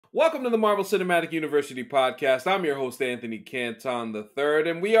Welcome to the Marvel Cinematic University podcast. I'm your host, Anthony Canton III,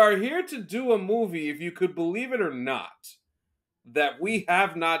 and we are here to do a movie, if you could believe it or not, that we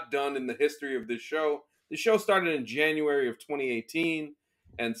have not done in the history of this show. The show started in January of 2018,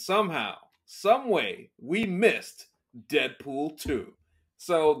 and somehow, some way, we missed Deadpool 2.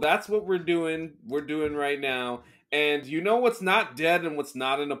 So that's what we're doing right now. And you know what's not dead and what's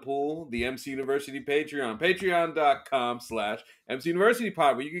not in a pool? The MC University Patreon. Patreon.com/MC University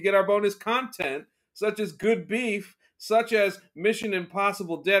Pod, where you can get our bonus content, such as Good Beef, such as Mission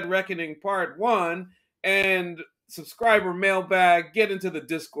Impossible Dead Reckoning Part 1, and subscriber mailbag, get into the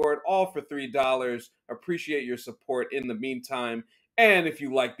Discord, all for $3. Appreciate your support in the meantime. And if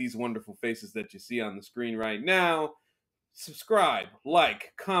you like these wonderful faces that you see on the screen right now, subscribe,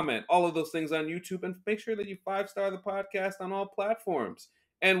 like, comment, all of those things on YouTube, and make sure that you 5-star the podcast on all platforms.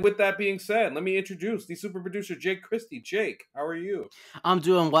 And with that being said, let me introduce the super producer, Jake Christie. Jake, how are you? I'm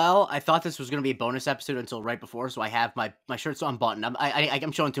doing well. I thought this was going to be a bonus episode until right before, so I have my shirt so unbuttoned.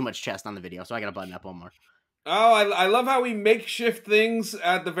 I'm showing too much chest on the video, so I got to button up one more. Oh, I love how we makeshift things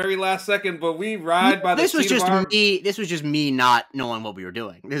at the very last second, but we ride by the This was seat just of our... me. This was just me not knowing what we were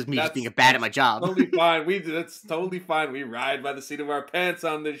doing. This is me just being bad at my job. Totally fine. That's totally fine. We ride by the seat of our pants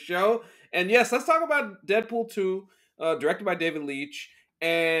on this show. And yes, let's talk about Deadpool 2, directed by David Leitch.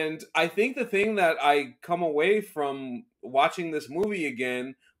 And I think the thing that I come away from watching this movie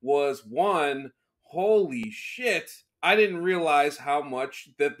again was, one, holy shit, I didn't realize how much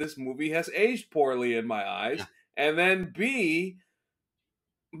that this movie has aged poorly in my eyes. Yeah. And then B,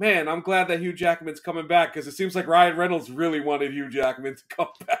 man, I'm glad that Hugh Jackman's coming back, because it seems like Ryan Reynolds really wanted Hugh Jackman to come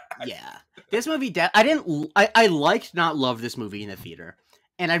back. Yeah. This movie, I liked, not loved this movie in the theater.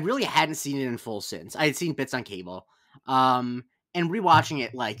 And I really hadn't seen it in full since. I had seen bits on cable. And rewatching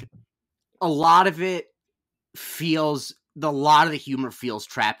it, like, a lot of the humor feels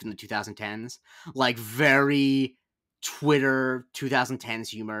trapped in the 2010s. Like, very Twitter 2010s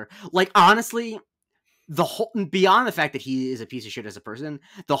humor. Like, honestly, the whole, beyond the fact that he is a piece of shit as a person,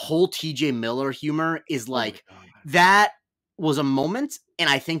 the whole TJ Miller humor is like, that was a moment. And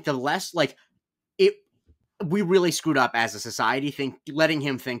I think we really screwed up as a society, letting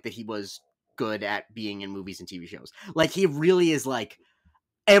him think that he was good at being in movies and TV shows. Like, he really is, like,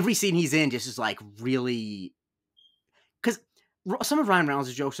 every scene he's in just is like really, because some of Ryan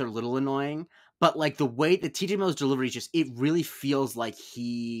Reynolds' jokes are a little annoying, but like the way that TJ Miller's delivery it really feels like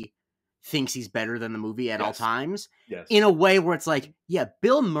he thinks he's better than the movie at all times. Yes. In a way where it's like, yeah,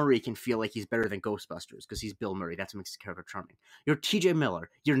 Bill Murray can feel like he's better than Ghostbusters because he's Bill Murray. That's what makes his character charming. You're TJ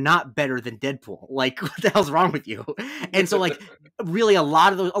Miller. You're not better than Deadpool. Like, what the hell's wrong with you? And so, like, really a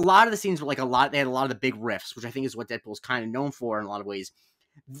lot of the scenes were like they had a lot of the big riffs, which I think is what Deadpool's kind of known for in a lot of ways.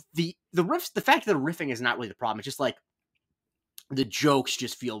 The riffs, the fact that the riffing is not really the problem. It's just like the jokes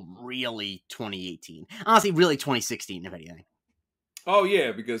just feel really 2018. Honestly, really 2016, if anything. Oh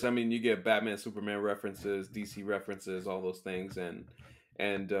yeah, because I mean, you get Batman, Superman references, DC references, all those things, and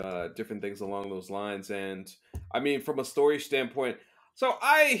different things along those lines. And I mean, from a story standpoint, so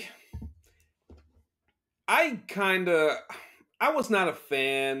I was not a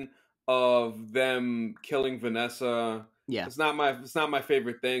fan of them killing Vanessa. Yeah, it's not my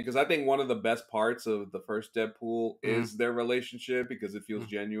favorite thing, because I think one of the best parts of the first Deadpool is their relationship, because it feels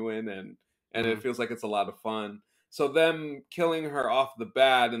genuine and it feels like it's a lot of fun. So them killing her off the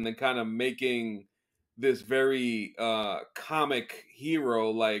bat and then kind of making this very comic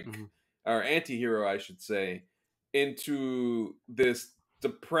hero, like, or anti-hero, I should say, into this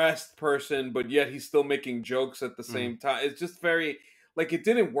depressed person, but yet he's still making jokes at the same time. It's just very, like, it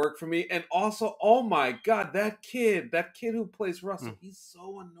didn't work for me. And also, oh my God, that kid who plays Russell, he's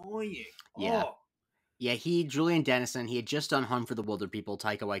so annoying. Yeah. Oh. Yeah, Julian Dennison, he had just done Hunt for the Wilder People,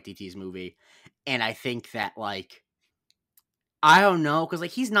 Taika Waititi's movie. And I think that, like, I don't know, because,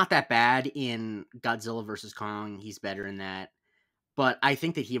 like, he's not that bad in Godzilla vs. Kong. He's better in that. But I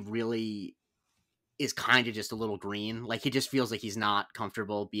think that he really is kind of just a little green. Like, he just feels like he's not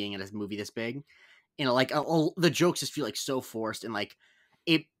comfortable being in a movie this big. You know, like, the jokes just feel, like, so forced. And, like,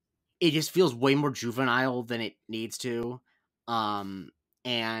 it just feels way more juvenile than it needs to. And,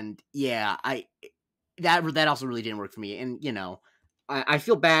 yeah, that also really didn't work for me. And, you know, I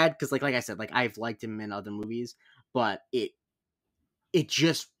feel bad because, like I said, like, I've liked him in other movies, but it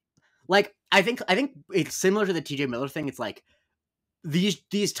just, like, I think it's similar to the TJ Miller thing. It's like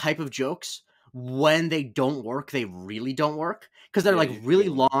these type of jokes, when they don't work, they really don't work, because they're like really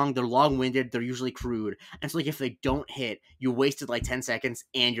long, they're long-winded, they're usually crude, and so, like, if they don't hit, you wasted like 10 seconds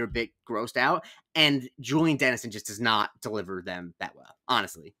and you're a bit grossed out. And Julian Dennison just does not deliver them that well,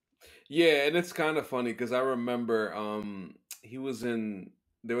 honestly. Yeah, and it's kind of funny because I remember he was in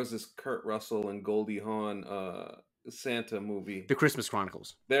there was this Kurt Russell and Goldie Hawn Santa movie. The Christmas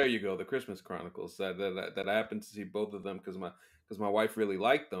Chronicles. There you go, the Christmas Chronicles. That I happened to see both of them because my wife really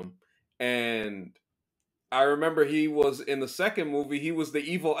liked them, and I remember he was in the second movie. He was the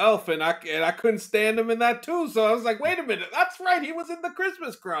evil elf, and I couldn't stand him in that too. So I was like, wait a minute, that's right. He was in the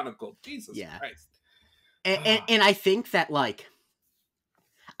Christmas Chronicle. Jesus Christ. And I think that, like,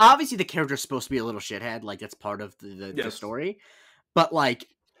 obviously the character's supposed to be a little shithead, like that's part of the story. But like,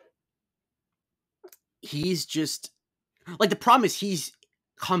 he's just like, the problem is he's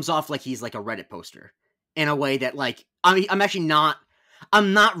comes off like he's like a Reddit poster in a way that, like, I mean,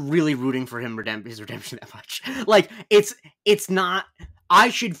 I'm not really rooting for him his redemption that much. Like, it's not. I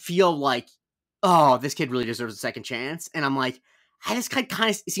should feel like, oh, this kid really deserves a second chance, and I'm like, this guy kind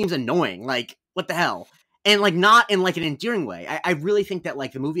of seems annoying. Like, what the hell? And like, not in like an endearing way. I really think that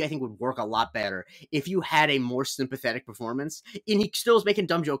like the movie, I think, would work a lot better if you had a more sympathetic performance. And he still is making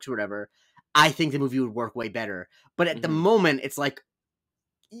dumb jokes or whatever. I think the movie would work way better. But at the moment, it's like,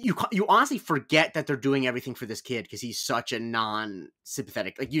 you honestly forget that they're doing everything for this kid because he's such a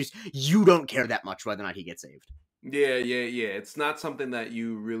non-sympathetic. Like, you don't care that much whether or not he gets saved. Yeah. It's not something that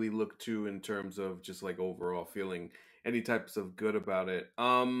you really look to in terms of just like overall feeling any types of good about it.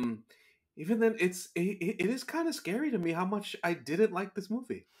 Even then, it is kind of scary to me how much I didn't like this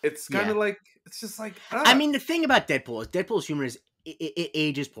movie. It's kind of like, it's just like, I mean, the thing about Deadpool is Deadpool's humor is, it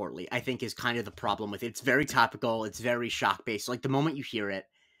ages poorly, I think, is kind of the problem with it. It's very topical. It's very shock based. Like, the moment you hear it,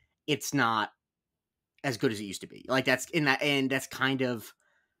 it's not as good as it used to be. Like, that's in that, and that's kind of,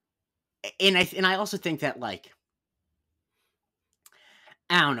 and I also think that, like,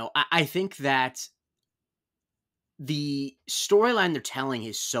 I don't know. I think that the storyline they're telling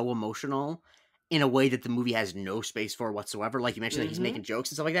is so emotional in a way that the movie has no space for whatsoever. Like you mentioned, like, he's making jokes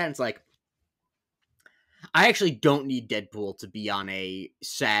and stuff like that. And it's like, I actually don't need Deadpool to be on a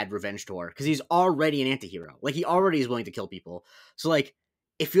sad revenge tour because he's already an antihero. Like, he already is willing to kill people. So, like,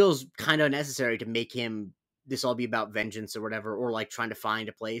 it feels kind of unnecessary to make him this all be about vengeance or whatever, or like trying to find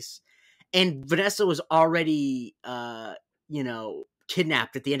a place. And Vanessa was already,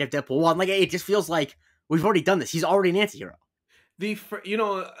 kidnapped at the end of Deadpool 1. Like, it just feels like we've already done this. He's already an antihero.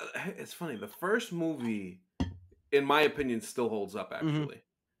 It's funny. The first movie, in my opinion, still holds up, actually.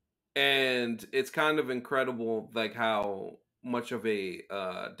 And it's kind of incredible, like, how much of a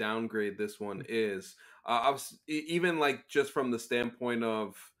downgrade this one is. I was even like, just from the standpoint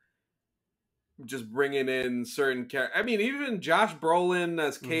of just bringing in certain characters. I mean, even Josh Brolin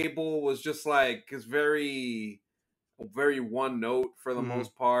as Cable was just like, is very one note for the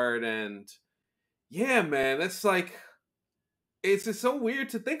most part. And yeah, man, it's like, it's just so weird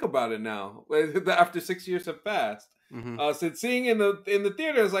to think about it now after 6 years have passed. So seeing in the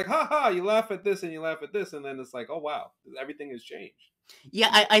theater is like, ha, you laugh at this and you laugh at this, and then it's like, oh wow, everything has changed. Yeah,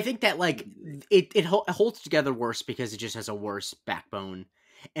 I think that, like, it holds together worse because it just has a worse backbone.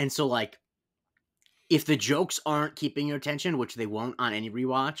 And so, like, if the jokes aren't keeping your attention, which they won't on any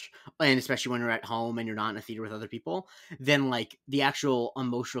rewatch, and especially when you're at home and you're not in a theater with other people, then, like, the actual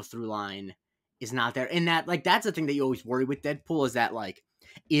emotional through line is not there. And that, like, that's the thing that you always worry with Deadpool, is that, like,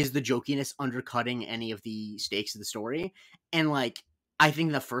 is the jokiness undercutting any of the stakes of the story? And, like, I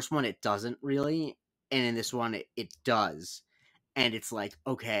think the first one, it doesn't really, and in this one, it does. And it's like,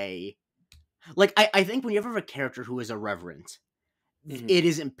 okay. Like, I think when you ever have a character who is irreverent, it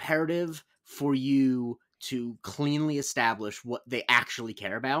is imperative for you to cleanly establish what they actually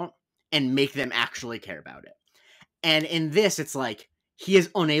care about and make them actually care about it. And in this, it's like, he is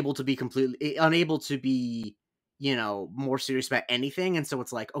unable to be, more serious about anything. And so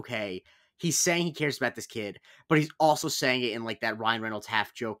it's like, okay, he's saying he cares about this kid, but he's also saying it in like that Ryan Reynolds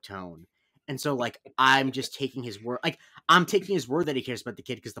half joke tone. And so, like, I'm just taking his word. Like, I'm taking his word that he cares about the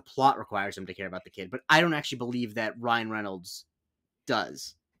kid because the plot requires him to care about the kid. But I don't actually believe that Ryan Reynolds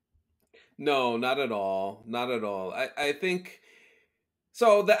does. No, not at all. Not at all. I think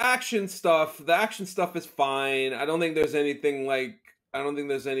so. The action stuff is fine. I don't think there's anything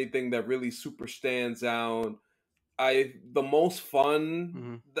that really super stands out. The most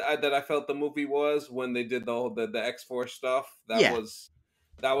fun that I felt the movie was when they did the X-Force stuff. That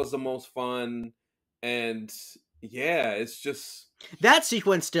was the most fun. And yeah, it's just, that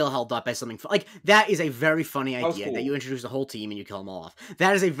sequence still held up as something like, that is a very funny idea, cool. that you introduce the whole team and you kill them all off.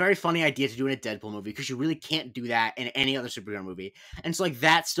 That is a very funny idea to do in a Deadpool movie because you really can't do that in any other superhero movie. And so, like,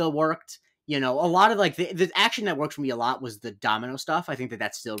 that still worked. A lot of, like, the action that worked for me a lot was the Domino stuff. I think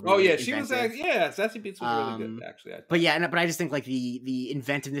that's still really inventive. She was, Sassy Beats was really good, actually. But I just think, like, the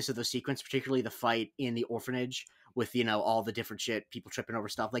inventiveness of those sequences, particularly the fight in the orphanage with, all the different shit, people tripping over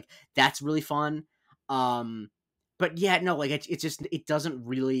stuff, like, that's really fun. but yeah, no, like it's just it doesn't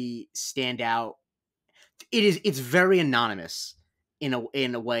really stand out. It's very anonymous in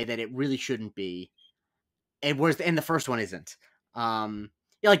a way that it really shouldn't be. And the first one isn't.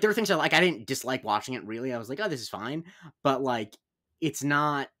 Yeah, like there were things I like. I didn't dislike watching it really. I was like, oh, this is fine, but like it's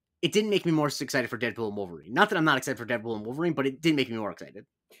not. It didn't make me more excited for Deadpool and Wolverine. Not that I'm not excited for Deadpool and Wolverine, but it did make me more excited.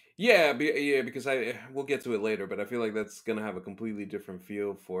 Yeah, yeah, because we'll get to it later, but I feel like that's gonna have a completely different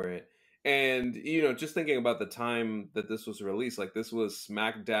feel for it. And just thinking about the time that this was released, like this was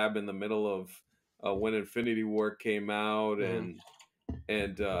smack dab in the middle of when Infinity War came out, Mm-hmm.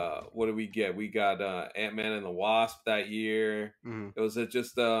 and what did we get? We got Ant-Man and the Wasp that year. Mm-hmm. It was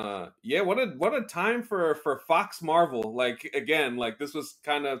just yeah, what a time for Fox Marvel. Like again, like this was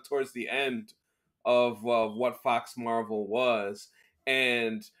kind of towards the end of what Fox Marvel was,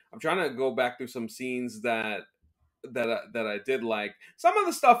 and I'm trying to go back through some scenes that I did like. Some of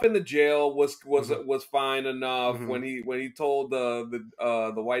the stuff in the jail Mm-hmm. was fine enough Mm-hmm. when he told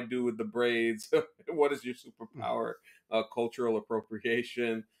the white dude with the braids, "What is your superpower?" Cultural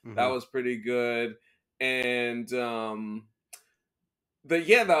appropriation. That Mm-hmm. was pretty good, and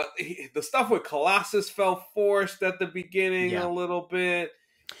the stuff with Colossus felt forced at the beginning Yeah. a little bit.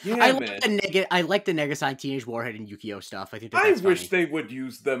 Yeah, man. I like the Negasonic Teenage Warhead and Yukio stuff. I think I that's wish funny. they would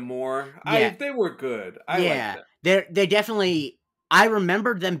use them more. Yeah, They were good. I like yeah. them. They definitely. I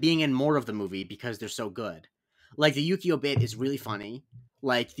remembered them being in more of the movie because they're so good. Like the Yukio bit is really funny.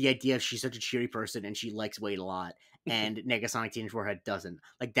 Like the idea of she's such a cheery person and she likes Wade a lot, and Negasonic Teenage Warhead doesn't.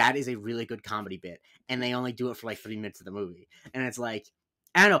 Like that is a really good comedy bit, and they only do it for like 3 minutes of the movie, and it's like.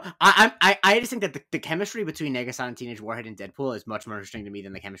 I don't know. I just think that the chemistry between Negasonic Teenage Warhead and Deadpool is much more interesting to me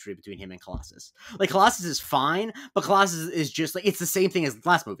than the chemistry between him and Colossus. Like Colossus is fine, but Colossus is just like it's the same thing as the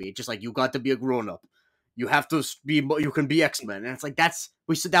last movie. It's just like you got to be a grown up. You have to be. You can be X-Men, and it's like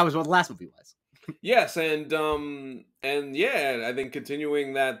we said that was what the last movie was. Yes, and yeah, I think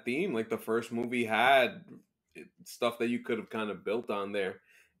continuing that theme, like the first movie had stuff that you could have kind of built on there,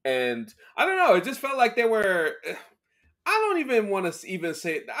 and I don't know, it just felt like they were. I don't even want to even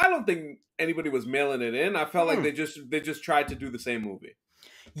say. I don't think anybody was mailing it in. I felt like Hmm. they just tried to do the same movie.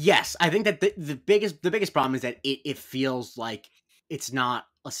 Yes, I think that the biggest problem is that it feels like it's not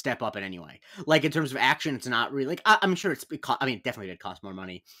a step up in any way. Like in terms of action, it's not really like I'm sure I mean, it definitely did cost more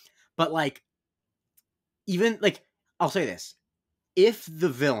money, but like even like I'll say this: if the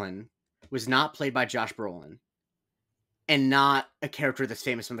villain was not played by Josh Brolin and not a character that's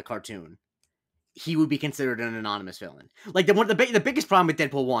famous from the cartoon, he would be considered an anonymous villain. Like the biggest problem with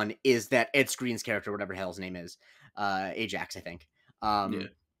Deadpool 1 is that Ed Skrein's character, whatever the hell his name is, Ajax, I think, Yeah,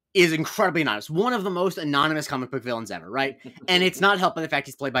 is incredibly anonymous. One of the most anonymous comic book villains ever, right? And it's not helped by the fact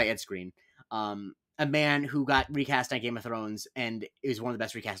he's played by Ed Skrein, a man who got recast on Game of Thrones and is one of the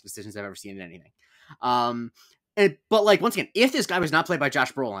best recast decisions I've ever seen in anything. But like once again, if this guy was not played by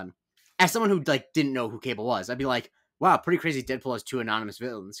Josh Brolin, as someone who like didn't know who Cable was, I'd be like, wow, pretty crazy. Deadpool has two anonymous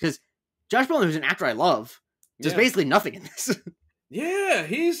villains because Josh Brolin, who's an actor I love, does yeah. basically nothing in this. Yeah,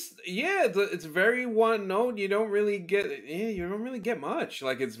 it's very one note. You don't really get much.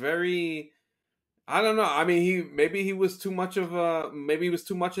 Like it's very I don't know. I mean, he was too much of maybe he was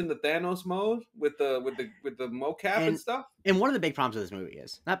too much in the Thanos mode with the mocap and and stuff. and one of the big problems with this movie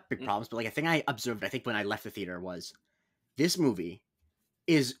is not big Mm, problems, but like a thing I observed, I think when I left the theater was this movie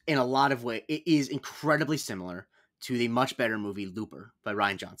is in a lot of ways it is incredibly similar to the much better movie Looper by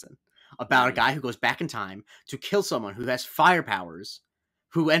Ryan Johnson about a mm, guy who goes back in time to kill someone who has fire powers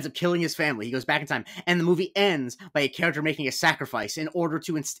who ends up killing his family. He goes back in time and the movie ends by a character making a sacrifice in order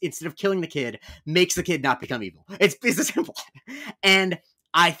to instead of killing the kid makes the kid not become evil. It's as simple. And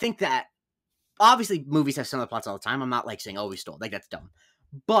I think that obviously movies have similar plots all the time. I'm not like saying oh we stole like that's dumb.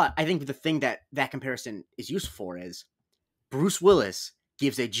 But I think the thing that comparison is useful for is Bruce Willis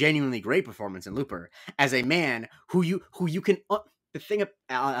gives a genuinely great performance in Looper as a man who you can. The thing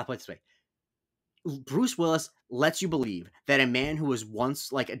I'll put it this way: Bruce Willis lets you believe that a man who was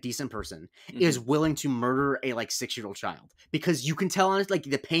once like a decent person is hmm willing to murder a like 6-year-old child because you can tell on it like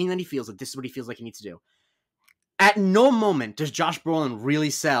the pain that he feels that this is what he feels like he needs to do. At no moment does Josh Brolin really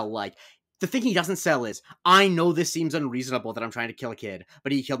sell like. The thing he doesn't sell is, I know this seems unreasonable that I'm trying to kill a kid,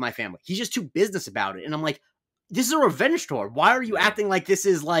 but he killed my family. He's just too business about it. And I'm like, this is a revenge tour. Why are you Yeah, acting like this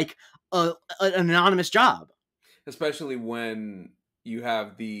is like an anonymous job? especially when you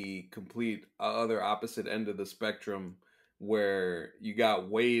have the complete other opposite end of the spectrum, where you got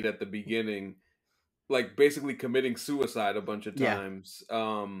Wade at the beginning like basically committing suicide a bunch of Yeah. times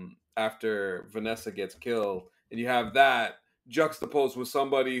after Vanessa gets killed, and you have that juxtaposed with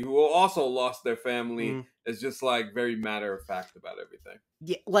somebody who also lost their family Mm. is just like very matter of fact about everything.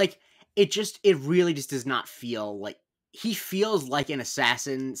 Yeah, like, it really just does not feel like he feels like an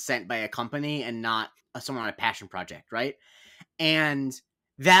assassin sent by a company and not someone on a passion project, right? And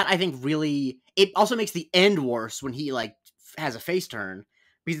that I think really it also makes the end worse when he like has a face turn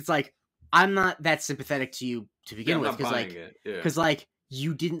because it's like I'm not that sympathetic to you to Yeah, begin I'm with not buying it. Yeah. because like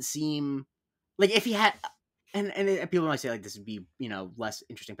you didn't seem like if he had and people might say like this would be less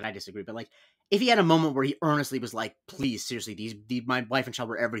interesting, but I disagree. But like if he had a moment where he earnestly was like, please, seriously, my wife and child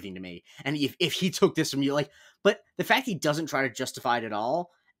were everything to me, and if he took this from you, like, but the fact he doesn't try to justify it at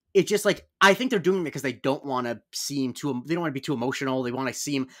all, it's just like I think they're doing it because they don't want to seem too, they don't want to be too emotional, they want to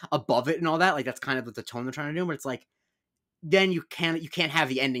seem above it and all that. Like that's kind of the tone they're trying to do, but it's like then you can't have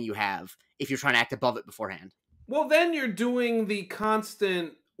the ending you have if you're trying to act above it beforehand. Well, then you're doing the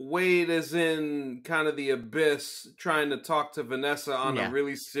constant Wade is in kind of the abyss trying to talk to Vanessa on a Yeah.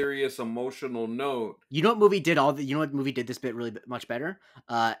 really serious emotional note. You know what movie did this bit really much better?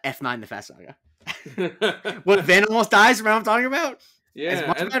 F9 The Fast Saga. When Van almost dies, remember what I'm talking about? Yeah, It's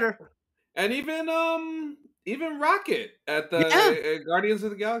much better. And even Rocket at the Guardians of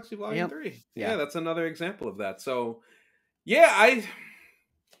the Galaxy Volume 3. Yeah, that's another example of that. So, yeah,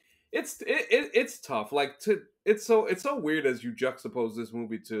 it's tough. Like it's so weird as you juxtapose this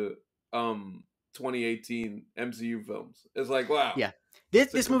movie to 2018 MCU films. It's like, wow. Yeah.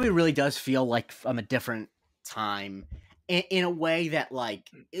 This movie really does feel like from a different time in a way that like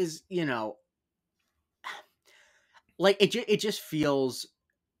is, like it just feels,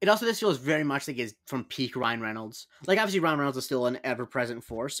 it also just feels very much like it's from peak Ryan Reynolds. Like obviously Ryan Reynolds is still an ever-present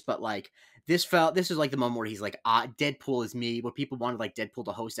force, but like this is like the moment where he's like, Deadpool is me, where people wanted like Deadpool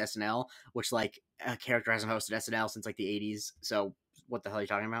to host SNL, which like a character hasn't hosted SNL since like the 80s. So what the hell are you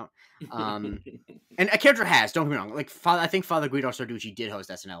talking about? And a character has, don't get me wrong. Like I think Father Guido Sarducci did host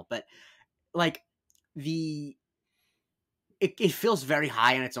SNL, but like it feels very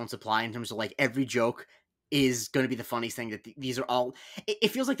high on its own supply in terms of like every joke is going to be the funniest thing. That these are all.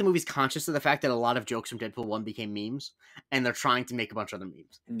 It feels like the movie's conscious of the fact that a lot of jokes from Deadpool 1 became memes, and they're trying to make a bunch of other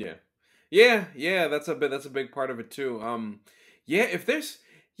memes. Yeah. That's a big part of it too.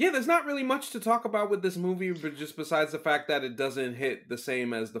 There's not really much to talk about with this movie, but just besides the fact that it doesn't hit the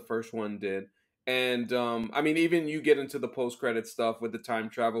same as the first one did. And I mean, even you get into the post-credit stuff with the time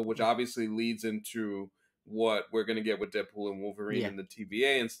travel, which obviously leads into what we're gonna get with Deadpool and Wolverine and the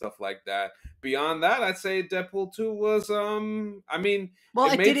TVA and stuff like that. Beyond that, I'd say Deadpool 2 was I mean,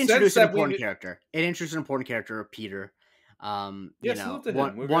 well, it did introduce an important character. It introduced an important character, Peter. One of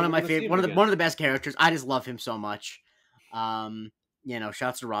the best characters. I just love him so much.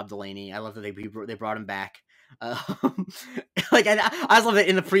 Shouts to Rob Delaney. I love that they brought him back. Like I love it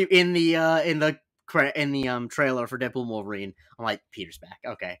in the trailer for Deadpool and Wolverine. I'm like, Peter's back.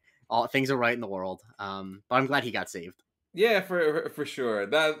 Okay, all things are right in the world. But I'm glad he got saved. Yeah, for sure.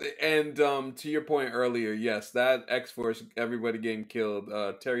 That and to your point earlier, yes, that X-Force, everybody getting killed,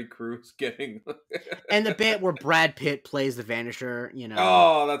 Terry Crews getting and the bit where Brad Pitt plays the Vanisher,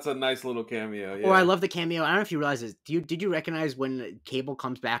 Oh, that's a nice little cameo. Yeah. Or I love the cameo. I don't know if you realize this. Did you recognize when Cable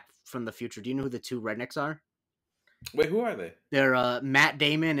comes back from the future? Do you know who the two rednecks are? Wait, who are they? They're Matt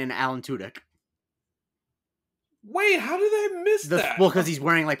Damon and Alan Tudyk. Wait, how did I miss that? Well, because he's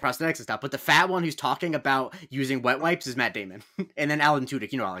wearing like prosthetics and stuff. But the fat one who's talking about using wet wipes is Matt Damon, and then Alan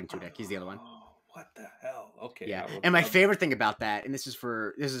Tudyk. You know Alan Tudyk. He's the other one. What the hell? Okay. Yeah. And my favorite thing about that, and this is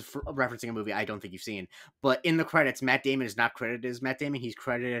for referencing a movie I don't think you've seen, but in the credits, Matt Damon is not credited as Matt Damon. He's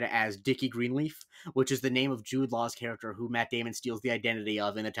credited as Dickie Greenleaf, which is the name of Jude Law's character, who Matt Damon steals the identity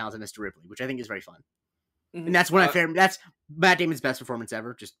of in The Talented Mr. Ripley, which I think is very fun. Mm-hmm. And that's that's Matt Damon's best performance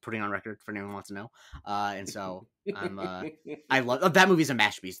ever. Just putting on record for anyone who wants to know. And so I love that movie. Is a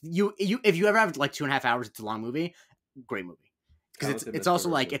masterpiece. If you ever have like 2.5 hours, it's a long movie. Great movie. Because it's also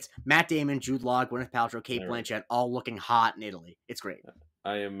like it's Matt Damon, Jude Law, Gwyneth Paltrow, Kate Blanchett, all looking hot in Italy. It's great.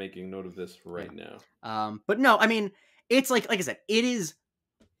 I am making note of this right now. But no, I mean, it's like I said, it is.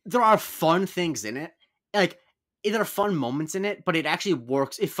 There are fun things in it. Like there are fun moments in it, but it actually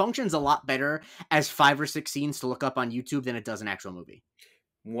works. It functions a lot better as 5 or 6 scenes to look up on YouTube than it does an actual movie.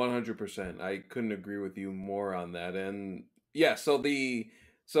 100%. I couldn't agree with you more on that. And yeah, so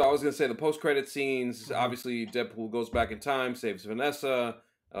I was going to say the post-credit scenes, obviously Deadpool goes back in time, saves Vanessa,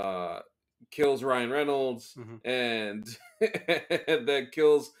 kills Ryan Reynolds, and then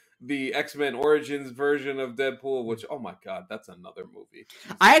kills the X-Men Origins version of Deadpool, which, oh my god, that's another movie.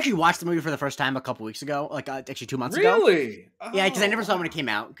 I actually watched the movie for the first time a couple weeks ago, like actually 2 months ago. Really? Yeah, because I never saw it when it came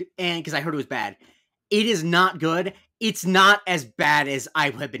out, and because I heard it was bad. It is not good. It's not as bad as I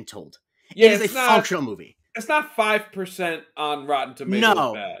have been told. Yeah, it is a functional movie. It's not 5% on Rotten Tomatoes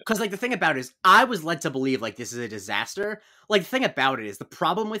No, bad. because like the thing about it is, I was led to believe like this is a disaster. Like the thing about it is, the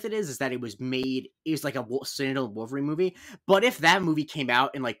problem with it is that it was made. It was like a standalone Wolverine movie. But if that movie came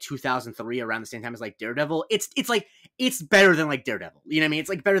out in like 2003, around the same time as like Daredevil, it's like it's better than like Daredevil. You know what I mean? It's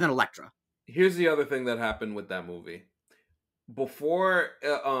like better than Elektra. Here's the other thing that happened with that movie. Before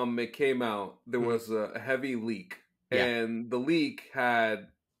it came out, there Mhm. was a heavy leak, Yeah, and the leak had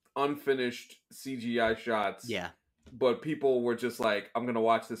unfinished CGI shots, yeah, but people were just like, "I'm gonna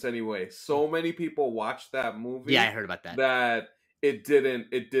watch this anyway." So many people watched that yeah. I movie heard about that. that it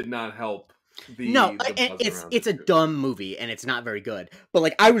did not help No, the buzz around it's it a too. dumb movie and it's not very good. But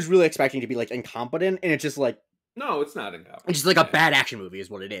like I was really expecting to be like incompetent, and it's just like No, it's not it's just incompetent. like a Yeah, bad action movie is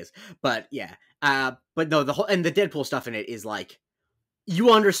what it is. But yeah, but no, the whole and the Deadpool stuff in it is like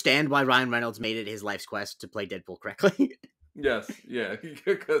you understand why Ryan Reynolds made it his life's quest to play Deadpool correctly. yes, yeah,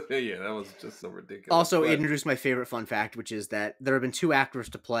 because yeah, that was just so ridiculous. Also, it But introduced my favorite fun fact, which is that there have been two actors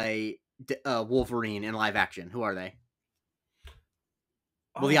to play Wolverine in live action. Who are they?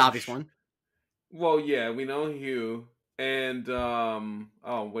 Well, the oh, obvious one, well, yeah, we know Hugh, and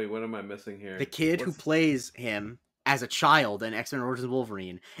oh wait, what am I missing the here? kid who What's plays him as a child in X-Men Origins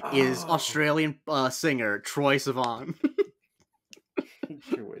Wolverine, is oh Australian singer Troye Sivan.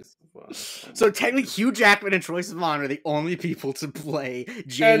 Joyce Sivan. Oh So my technically, goodness. Hugh Jackman and Troye Sivan are the only people to play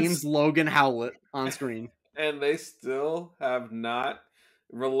And James Logan Howlett on screen. and they still have not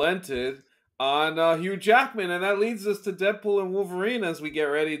relented on Hugh Jackman, and that leads us to Deadpool and Wolverine as we get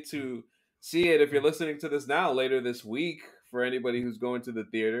ready to see it. If you're listening to this now, later this week, for anybody who's going to the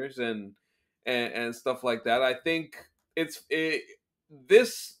theaters and stuff like that, I think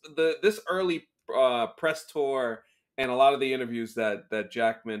this early press tour and a lot of the interviews that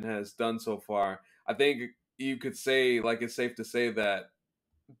Jackman has done so far. I think you could say, like, it's safe to say that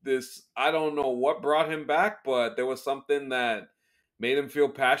this I don't know what brought him back, but there was something that made him feel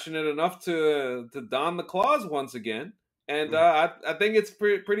passionate enough to don the claws once again. And I think it's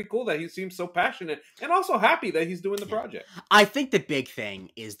pretty cool that he seems so passionate and also happy that he's doing the Yeah. project. I think the big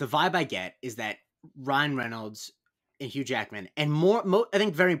thing is the vibe I get is that Ryan Reynolds and Hugh Jackman, and I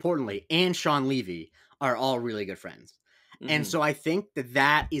think very importantly, and Sean Levy are all really good friends. And Hmm. so I think that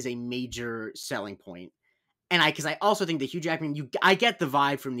that is a major selling point. And because I also think that Hugh Jackman, I get the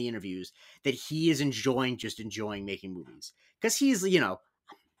vibe from the interviews that he is enjoying making movies because he's,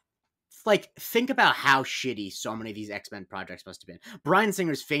 like, think about how shitty so many of these X-Men projects must have been. Bryan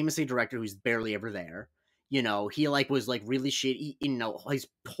Singer's famously a director who's barely ever there. He like was like really shitty. He's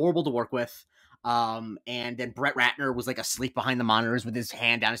horrible to work with. And then Brett Ratner was like asleep behind the monitors with his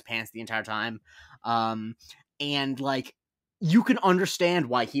hand down his pants the entire time. Um, and like you can understand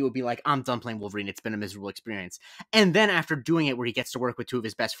why he would be like, I'm done playing Wolverine. It's been a miserable experience. And then after doing it, where he gets to work with two of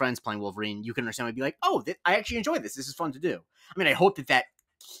his best friends playing Wolverine, you can understand why he'd be like, oh, I actually enjoy this. This is fun to do. I mean, I hope that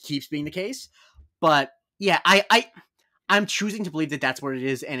keeps being the case. But yeah, I'm choosing to believe that that's what it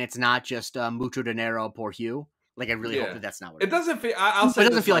is, and it's not just mucho dinero, poor Hugh. Like I really hope Yeah, that that's not what it it is. doesn't feel. I'll But say it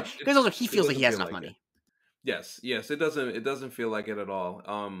doesn't this feel like much: because also he it feels like he doesn't has feel enough like it. money. Yes, yes, it doesn't. It doesn't feel like it at all.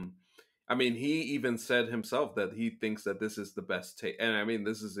 I mean, he even said himself that he thinks that this is the best take, and I mean,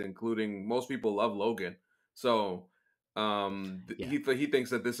 this is including most people love Logan, so Yeah. he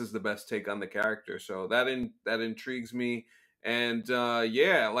thinks that this is the best take on the character. So that intrigues me, and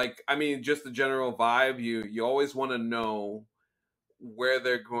yeah, like I mean, just the general vibe. You always want to know where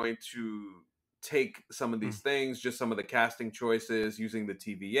they're going to take some of Mm, these things. Just some of the casting choices using the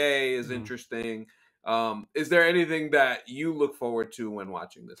TVA is mm. interesting. Is there anything that you look forward to when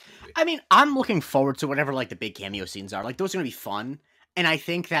watching this movie? I mean, I'm looking forward to whatever like the big cameo scenes are. Like those are gonna be fun, and I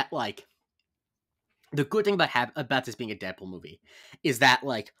think that like the good thing about this being a Deadpool movie is that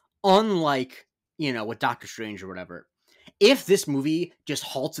like unlike with Doctor Strange or whatever, if this movie just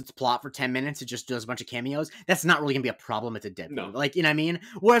halts its plot for 10 minutes and just does a bunch of cameos, that's not really gonna be a problem. It's a Deadpool No. movie. Like, you know what I mean?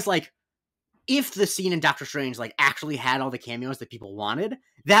 Whereas like if the scene in Doctor Strange like actually had all the cameos that people wanted,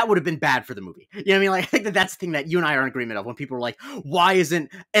 that would have been bad for the movie. You know what I mean? Like I think that's the thing that you and I are in agreement of when people are like, why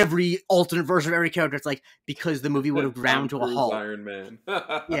isn't every alternate version of every character? It's like because the movie would have ground Tom to a Cruise halt. Iron Man.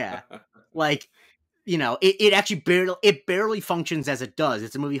 Yeah. Like, it actually barely functions as it does.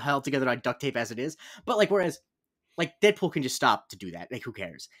 It's a movie held together by duct tape as it is. But like whereas like Deadpool can just stop to do that. Like who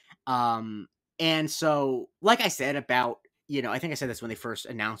cares? And so like I said about I think I said this when they first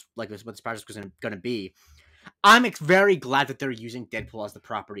announced like what this project was going to be. I'm very glad that they're using Deadpool as the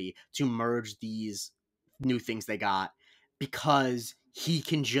property to merge these new things they got because he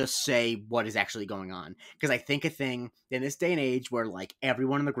can just say what is actually going on. Because I think a thing in this day and age where like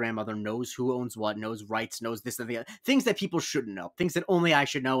everyone and the grandmother knows who owns what, knows rights, knows this and the other, things that people shouldn't know, things that only I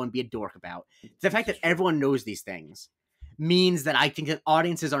should know and be a dork about. The fact that everyone knows these things means that I think that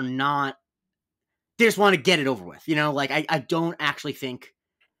audiences are not, they just want to get it over with. You know, like I don't actually think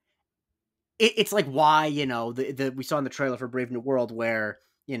it's like why, you know, the we saw in the trailer for Brave New World where,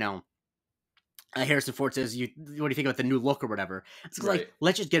 you know, Harrison Ford says, "You, what do you think about the new look or whatever?" It's like,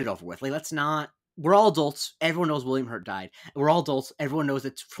 let's just get it over with. Like, let's not. We're all adults. Everyone knows William Hurt died. We're all adults. Everyone knows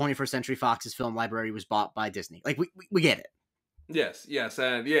that 21st Century Fox's film library was bought by Disney. Like, we get it. Yes,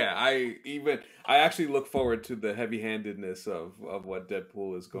 and yeah, I actually look forward to the heavy-handedness of what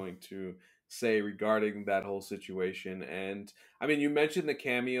Deadpool is going to say regarding that whole situation. And I mean, you mentioned the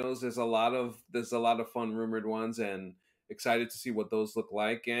cameos. There's a lot of fun rumored ones, and excited to see what those look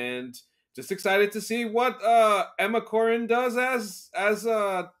like, and just excited to see what Emma Corrin does as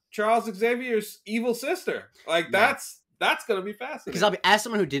Charles Xavier's evil sister. Like that's gonna be fascinating. Because as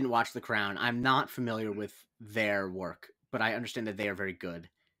someone who didn't watch The Crown, I'm not familiar with their work, but I understand that they are very good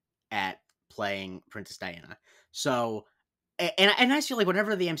at playing Princess Diana. So, and I feel like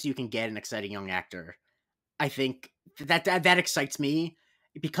whenever the MCU can get an exciting young actor, I think that excites me,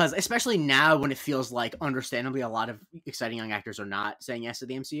 because especially now when it feels like understandably a lot of exciting young actors are not saying yes to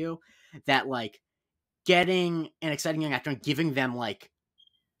the MCU, that like getting an exciting young actor and giving them like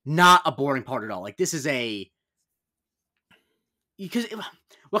not a boring part at all. Like this is because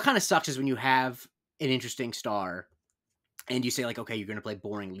what kind of sucks is when you have an interesting star and you say like, okay, you're going to play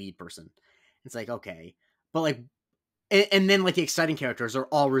boring lead person. It's like, okay, but like, and then like the exciting characters are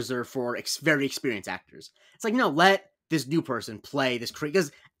all reserved for very experienced actors. It's like, no, let this new person play this, because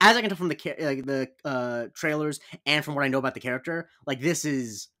as I can tell from the trailers and from what I know about the character, like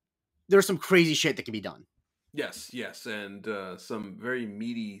there's some crazy shit that can be done. Yes, and some very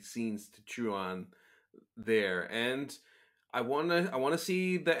meaty scenes to chew on there. And I wanna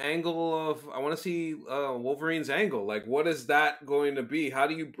see the angle of Wolverine's angle. Like, what is that going to be? How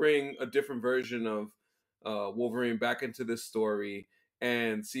do you bring a different version of Wolverine back into this story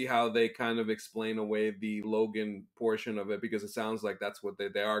and see how they kind of explain away the Logan portion of it? Because it sounds like that's what they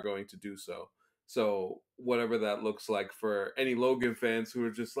are going to do. So whatever that looks like for any Logan fans who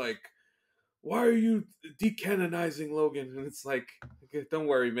are just like, why are you decanonizing Logan? And it's like, okay, don't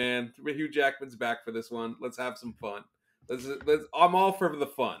worry, man. Hugh Jackman's back for this one. Let's have some fun. I'm all for the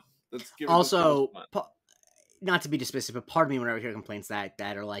fun. Let's give also, it fun. Not to be dismissive, but part of me whenever I hear complaints that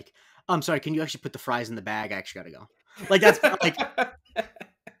are like, I'm sorry, can you actually put the fries in the bag? I actually gotta go. Like that's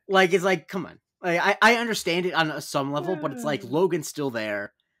like it's like, come on. Like, I understand it on some level, but it's like Logan's still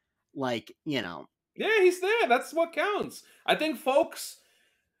there. Like, you know. Yeah, he's there. That's what counts. I think folks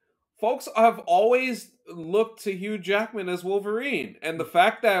have always looked to Hugh Jackman as Wolverine, and the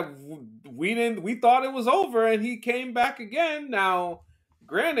fact that we thought it was over and he came back again. Now,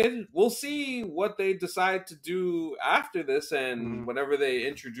 granted, we'll see what they decide to do after this, and whenever they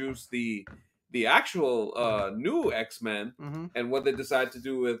introduce the actual new X-Men, and what they decide to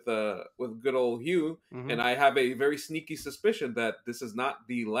do with good old Hugh. And I have a very sneaky suspicion that this is not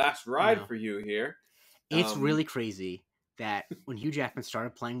the last ride for Hugh here. It's really crazy that when Hugh Jackman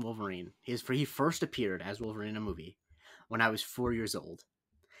started playing Wolverine, he first appeared as Wolverine in a movie when I was 4 years old,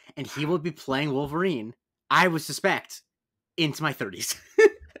 and he will be playing Wolverine, I would suspect, into my 30s.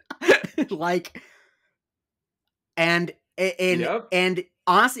 Like, and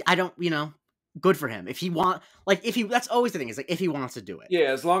honestly, I don't, good for him. That's always the thing, is like, if he wants to do it.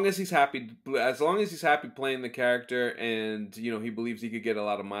 Yeah, as long as he's happy playing the character, and he believes he could get a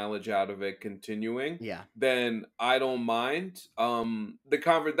lot of mileage out of it continuing. Yeah. Then I don't mind.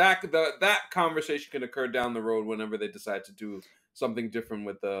 That conversation can occur down the road whenever they decide to do something different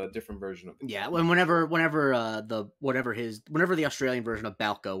with a different version of it. Yeah, whenever the Australian version of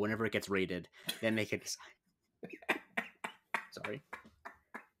Balco, whenever it gets rated, then they can decide. Sorry.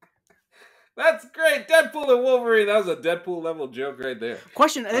 That's great. Deadpool and Wolverine. That was a Deadpool level joke right there.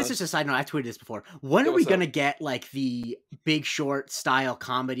 Question. This is just a side note. I've tweeted this before. When are we going to get like the Big Short style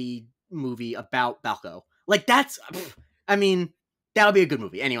comedy movie about Balco? Like that's, I mean, that'll be a good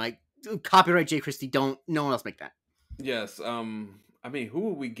movie. Anyway, copyright J. Christie. No one else make that. Yes. I mean, who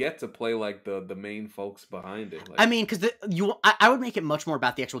would we get to play like the main folks behind it? Like, I mean, because I would make it much more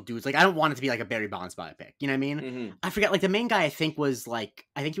about the actual dudes. Like, I don't want it to be like a Barry Bonds biopic. You know what I mean? I forget. Like the main guy, I think he was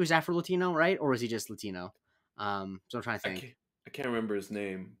Afro Latino, right? Or was he just Latino? So I'm trying to think. I can't remember his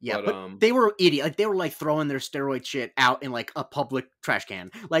name. Yeah, but they were idiot. Like they were like throwing their steroid shit out in like a public trash can.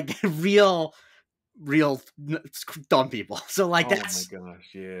 Like real. real dumb people. So like Oh that's my gosh,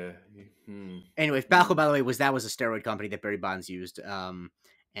 yeah. anyway. Balco, by the way, was a steroid company that Barry Bonds used.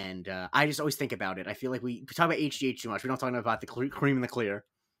 And I just always think about it. I feel like we talk about HGH too much. We don't talk about the cream in the clear.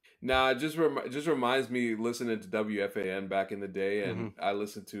 Nah, it just reminds me listening to WFAN back in the day, and I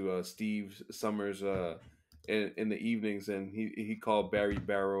listened to Steve Summers in the evenings, and he called Barry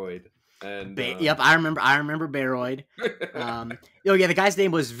Baroid. And Yep, I remember Baroid. Oh yeah, the guy's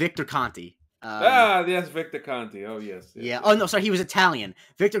name was Victor Conti. yes, Victor Conti. Oh yes. Yeah. Yes. Oh no, sorry, he was Italian.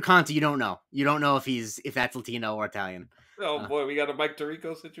 Victor Conti, you don't know. You don't know if that's Latino or Italian. Oh boy, we got a Mike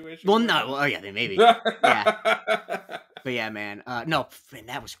Tirico situation. Well, no. Well, oh yeah, maybe. Yeah. But yeah, man. No, man,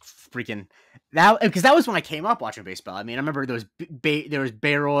 that was freaking because that was when I came up watching baseball. I mean, I remember there was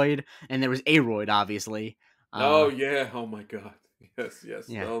Baroid and there was Aroid, obviously. Oh yeah. Oh my God. Yes.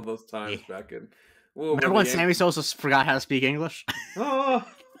 Yeah. All those times back in. Remember when Sammy Sosa forgot how to speak English? Oh.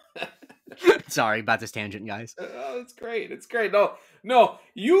 Sorry about this tangent, guys. Oh, it's great. It's great. No.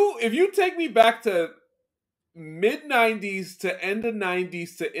 If you take me back to mid 90s to end of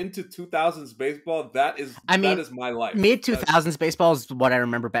 90s to into 2000s baseball, that is my life. Mid 2000s baseball is what I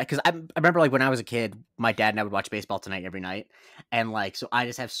remember back, because I remember like when I was a kid, my dad and I would watch Baseball Tonight every night, and like so I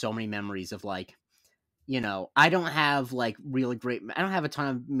just have so many memories of like, I don't have like really great. I don't have a ton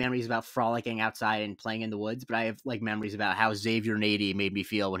of memories about frolicking outside and playing in the woods, but I have like memories about how Xavier Nady made me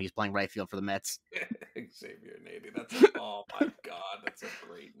feel when he was playing right field for the Mets. Xavier Nady, oh my God, that's a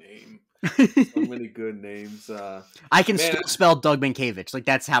great name. So many good names. I can still spell Doug Minkiewicz. Like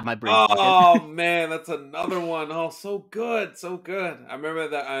that's how my brain. Oh man, that's another one. Oh, so good. I remember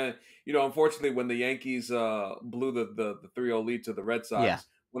that. Unfortunately, when the Yankees blew the 3-0 lead to the Red Sox,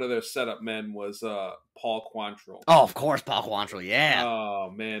 one of their setup men was Paul Quantrill. Oh, of course, Paul Quantrill. Yeah.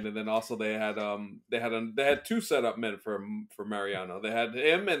 Oh man, and then also they had two setup men for Mariano. They had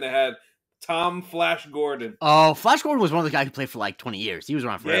him and they had Tom Flash Gordon. Oh, Flash Gordon was one of the guys who played for like 20 years. He was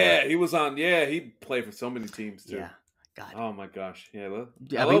around forever. Yeah, he was on. Yeah, he played for so many teams too. Yeah. God. Oh my gosh. Yeah.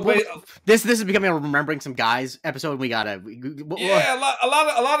 This is becoming a remembering some guys episode. We gotta.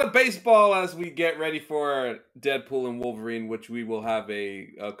 A lot of baseball as we get ready for Deadpool and Wolverine, which we will have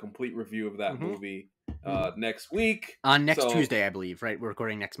a complete review of that movie next week on next Tuesday, I believe. Right, we're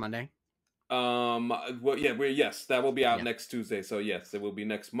recording next Monday. Well, yeah, that will be out next Tuesday. So yes, it will be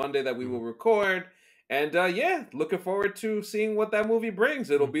next Monday that we will record. And looking forward to seeing what that movie brings.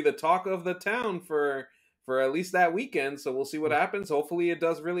 It'll be the talk of the town for at least that weekend. So we'll see what happens. Hopefully it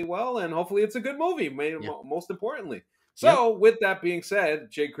does really well, and hopefully it's a good movie, most importantly. So with that being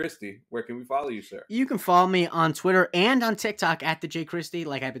said, Jay Christie, where can we follow you, sir? You can follow me on Twitter and on TikTok at the Jay Christie.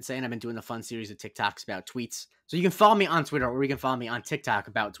 Like I've been saying, I've been doing a fun series of TikToks about tweets. So you can follow me on Twitter, or you can follow me on TikTok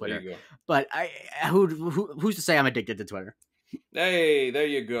about Twitter. There you go. But who's to say I'm addicted to Twitter? Hey, there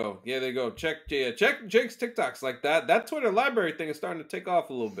you go. Yeah, there you go. Check Jake's TikToks like that. That Twitter library thing is starting to take off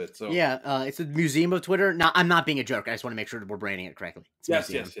a little bit. So it's a museum of Twitter. Now, I'm not being a jerk. I just want to make sure that we're branding it correctly. Yes.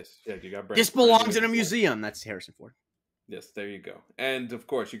 Yeah, you got this belongs in a museum. That's Harrison Ford. Yes, there you go. And of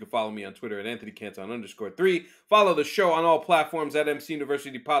course, you can follow me on Twitter at AnthonyCanton_3. Follow the show on all platforms at MC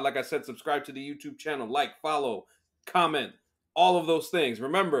University Pod. Like I said, subscribe to the YouTube channel, like, follow, comment, all of those things.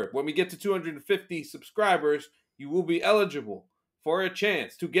 Remember, when we get to 250 subscribers, you will be eligible for a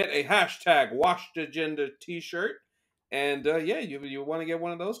chance to get a hashtag Washed Agenda t-shirt. And you want to get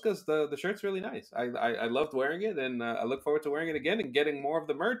one of those because the shirt's really nice. I loved wearing it, and I look forward to wearing it again and getting more of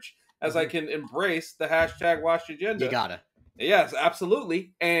the merch as I can embrace the hashtag Washed Agenda. You gotta. Yes,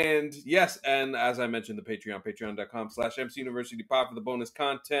 absolutely. And yes, and as I mentioned, the Patreon, patreon.com/MC University Pod for the bonus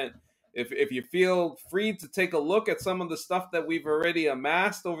content. If you feel free to take a look at some of the stuff that we've already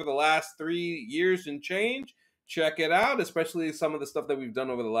amassed over the last 3 years and change, check it out, especially some of the stuff that we've done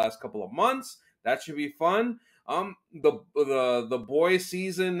over the last couple of months. That should be fun. The boys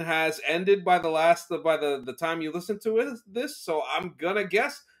season has ended by the time you listen to this, so I'm gonna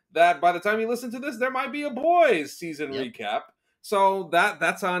guess that by the time you listen to this, there might be a boys season recap. So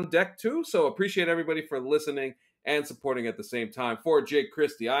that's on deck too. So appreciate everybody for listening and supporting at the same time. For Jake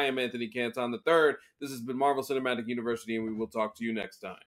Christie, I am Anthony Canton III. This has been Marvel Cinematic University, and we will talk to you next time.